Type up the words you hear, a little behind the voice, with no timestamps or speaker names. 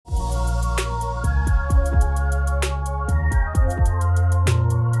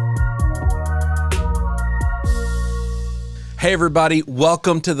Hey everybody,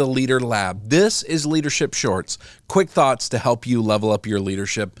 welcome to the Leader Lab. This is Leadership Shorts, quick thoughts to help you level up your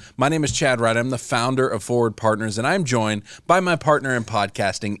leadership. My name is Chad Wright. I'm the founder of Forward Partners, and I'm joined by my partner in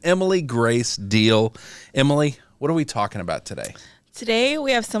podcasting, Emily Grace Deal. Emily, what are we talking about today? Today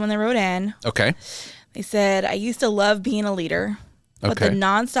we have someone that wrote in. Okay. They said, I used to love being a leader, but the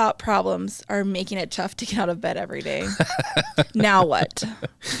nonstop problems are making it tough to get out of bed every day. Now what?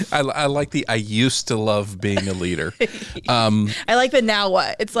 I like the I used to love being a leader. I like the now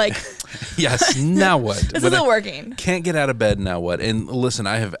what. It's like, yes, now what? This isn't working. Can't get out of bed, now what? And listen,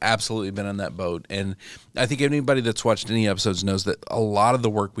 I have absolutely been on that boat. And I think anybody that's watched any episodes knows that a lot of the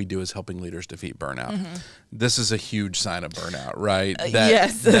work we do is helping leaders defeat burnout. Mm-hmm. This is a huge sign of burnout, right?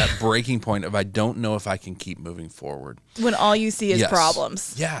 Yes. That breaking point of I don't know if I can keep moving forward. When all you see is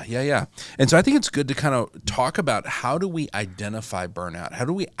problems. Yeah. And so I think it's good to kind of talk about how do we identify burnout? How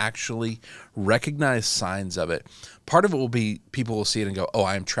do we actually recognize signs of it? Part of it will be people will see it and go, oh,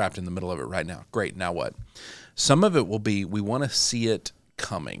 I am trapped in the middle of it right now. Great, now what? Some of it will be we want to see it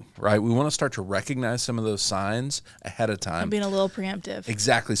coming, right? We want to start to recognize some of those signs ahead of time. Being a little preemptive.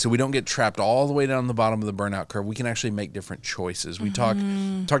 Exactly. So we don't get trapped all the way down the bottom of the burnout curve. We can actually make different choices. We talked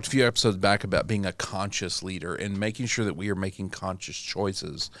a few episodes back about being a conscious leader and making sure that we are making conscious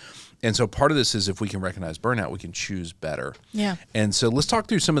choices. And so part of this is if we can recognize burnout, we can choose better. Yeah. And so let's talk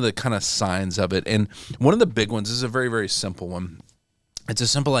through some of the kind of signs of it. And one of the big ones is a very, very simple one. It's a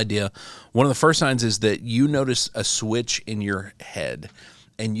simple idea. One of the first signs is that you notice a switch in your head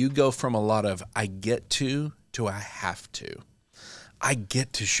and you go from a lot of I get to I have to. I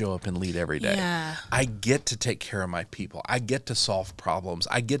get to show up and lead every day. Yeah. I get to take care of my people. I get to solve problems.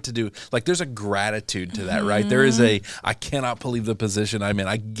 I get to do, like, there's a gratitude to that, right? There is a, I cannot believe the position I'm in.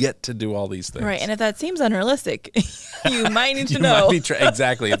 I get to do all these things. Right. And if that seems unrealistic, you might need to know.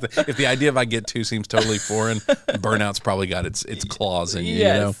 Exactly. If the idea of I get to seems totally foreign, burnout's probably got its claws in you, you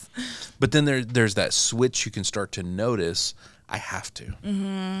know? But then there's that switch you can start to notice. I have to.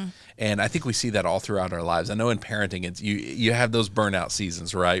 Mm-hmm. And I think we see that all throughout our lives. I know in parenting, it's you have those burnout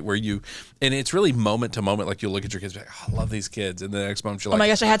seasons, right? Where and it's really moment to moment, like you'll look at your kids and be like, oh, I love these kids. And the next moment you're like, oh my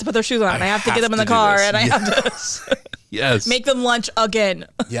gosh, I have to put their shoes on. I have to get them in the car. And I have to make them lunch again.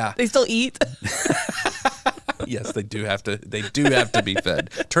 Yeah. They still eat. Yes, they do have to be fed.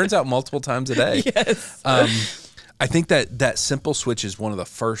 Turns out multiple times a day. Yes. I think that simple switch is one of the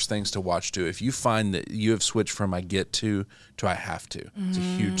first things to watch too. If you find that you have switched from I get to I have to, it's a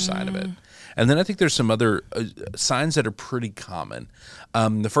huge sign of it. And then I think there's some other signs that are pretty common.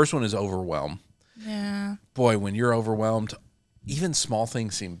 The first one is overwhelm. Yeah. Boy, when you're overwhelmed, even small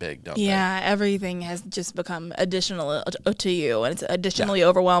things seem big, don't they? Yeah, everything has just become additional to you, and it's additionally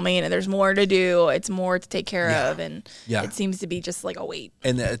overwhelming, and there's more to do. It's more to take care of, and it seems to be just like a weight.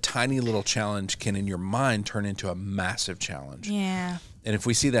 And a tiny little challenge can, in your mind, turn into a massive challenge. Yeah. And if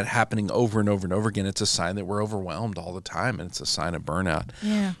we see that happening over and over and over again, it's a sign that we're overwhelmed all the time, and it's a sign of burnout.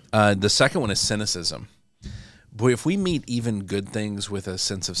 Yeah. The second one is cynicism. Boy, if we meet even good things with a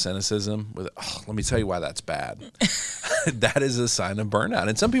sense of cynicism, let me tell you why that's bad. That is a sign of burnout.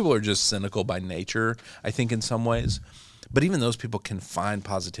 And some people are just cynical by nature, I think, in some ways. But even those people can find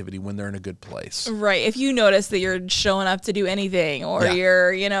positivity when they're in a good place. Right. If you notice that you're showing up to do anything or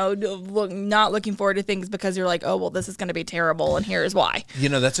you're, not looking forward to things because you're like, oh, well, this is going to be terrible and here's why.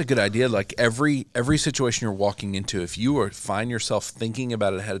 That's a good idea. Like every situation you're walking into, if you find yourself thinking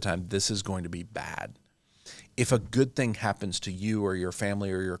about it ahead of time, this is going to be bad. If a good thing happens to you or your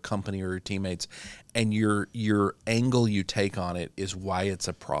family or your company or your teammates and your angle you take on it is why it's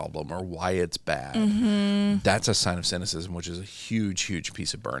a problem or why it's bad, that's a sign of cynicism, which is a huge, huge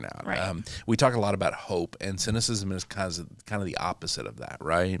piece of burnout. Right. We talk a lot about hope, and cynicism is kind of the opposite of that,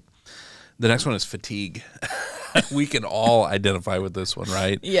 right? The next one is fatigue. We can all identify with this one,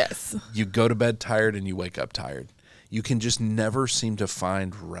 right? Yes. You go to bed tired and you wake up tired. You can just never seem to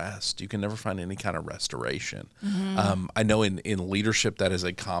find rest. You can never find any kind of restoration. Mm-hmm. I know in leadership that is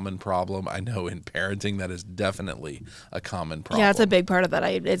a common problem. I know in parenting that is definitely a common problem. Yeah, it's a big part of that.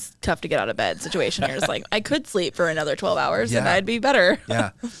 It's tough to get out of bed situation. You're just like, I could sleep for another 12 hours and I'd be better. Yeah,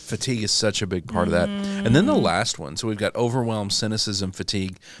 fatigue is such a big part of that. And then the last one. So we've got overwhelm, cynicism,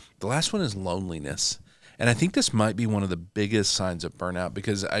 fatigue. The last one is loneliness. And I think this might be one of the biggest signs of burnout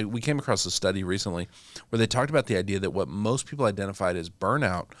because we came across a study recently where they talked about the idea that what most people identified as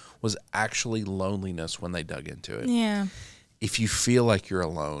burnout was actually loneliness when they dug into it. Yeah. If you feel like you're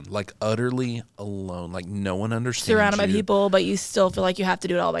alone, like utterly alone, like no one understands surrounded by people, but you still feel like you have to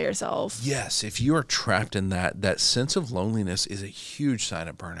do it all by yourself. Yes. If you are trapped in that sense of loneliness is a huge sign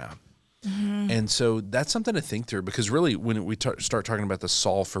of burnout. And so that's something to think through, because really when we start talking about the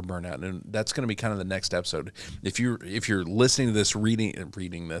solve for burnout, and that's going to be kind of the next episode. If you're listening to this,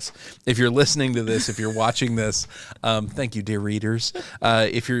 reading this, if you're listening to this, if you're watching this, thank you, dear readers.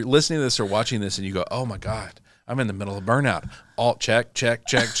 If you're listening to this or watching this and you go, oh my God, I'm in the middle of burnout. Alt check.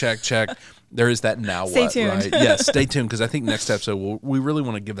 There is that now stay what, tuned. right? Yes, stay tuned, because I think next episode we really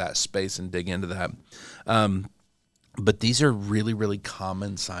want to give that space and dig into that. But these are really, really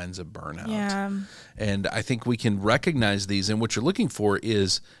common signs of burnout. Yeah. And I think we can recognize these, and what you're looking for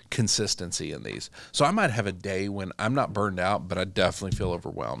is consistency in these. So I might have a day when I'm not burned out, but I definitely feel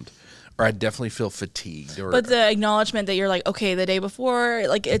overwhelmed, or I definitely feel fatigued. But the acknowledgement that you're like, okay, the day before,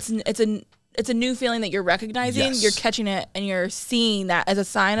 like it's a new feeling that you're recognizing. Yes. You're catching it, and you're seeing that as a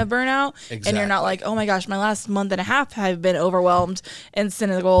sign of burnout. Exactly. And you're not like, oh my gosh, my last month and a half have been overwhelmed and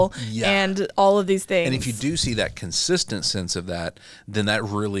cynical and all of these things. And if you do see that consistent sense of that, then that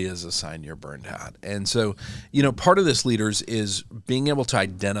really is a sign you're burned out. And so, part of this, leaders, is being able to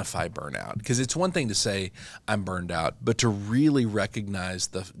identify burnout, because it's one thing to say I'm burned out, but to really recognize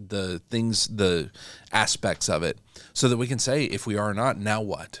the things, the aspects of it, so that we can say, if we are not, now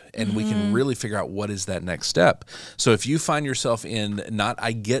what? And we can really figure out what is that next step. So if you find yourself in not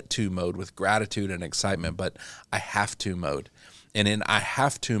I get to mode with gratitude and excitement, but I have to mode. And in I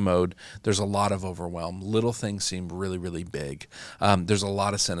have to mode, there's a lot of overwhelm. Little things seem really, really big. There's a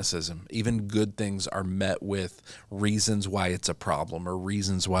lot of cynicism. Even good things are met with reasons why it's a problem or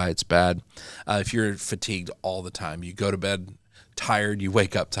reasons why it's bad. If you're fatigued all the time, you go to bed tired, you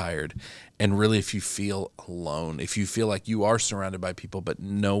wake up tired. And really, if you feel alone, if you feel like you are surrounded by people, but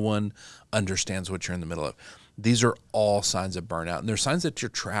no one understands what you're in the middle of, these are all signs of burnout. And they're signs that you're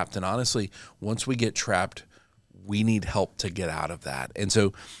trapped. And honestly, once we get trapped, we need help to get out of that. And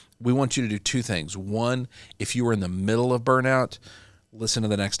so we want you to do two things. One, if you are in the middle of burnout, listen to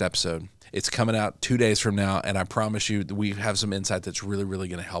the next episode. It's coming out 2 days from now, and I promise you that we have some insight that's really, really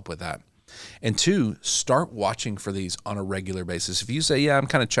going to help with that. And two, start watching for these on a regular basis. If you say, yeah, I'm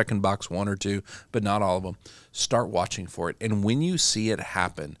kind of checking box 1 or 2, but not all of them, start watching for it. And when you see it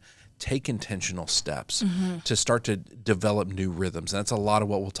happen, take intentional steps to start to develop new rhythms. And that's a lot of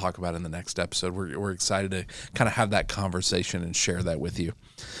what we'll talk about in the next episode. We're excited to kind of have that conversation and share that with you.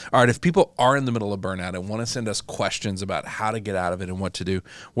 All right, if people are in the middle of burnout and want to send us questions about how to get out of it and what to do,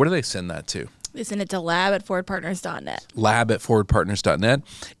 where do they send that to? They send it to lab@forwardpartners.net. lab@forwardpartners.net.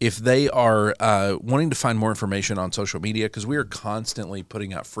 If they are wanting to find more information on social media, because we are constantly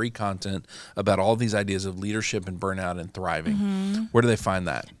putting out free content about all these ideas of leadership and burnout and thriving, where do they find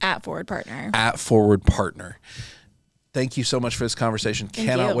that? @ForwardPartner. @ForwardPartner. Thank you so much for this conversation.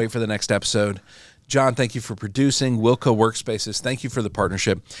 Cannot wait for the next episode. John, thank you for producing. Wilco Workspaces, thank you for the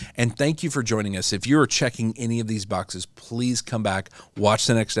partnership. And thank you for joining us. If you're checking any of these boxes, please come back, watch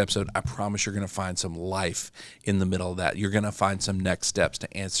the next episode. I promise you're going to find some life in the middle of that. You're going to find some next steps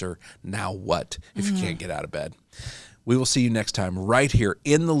to answer now what if you can't get out of bed. We will see you next time right here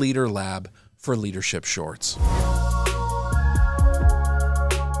in the Leader Lab for Leadership Shorts.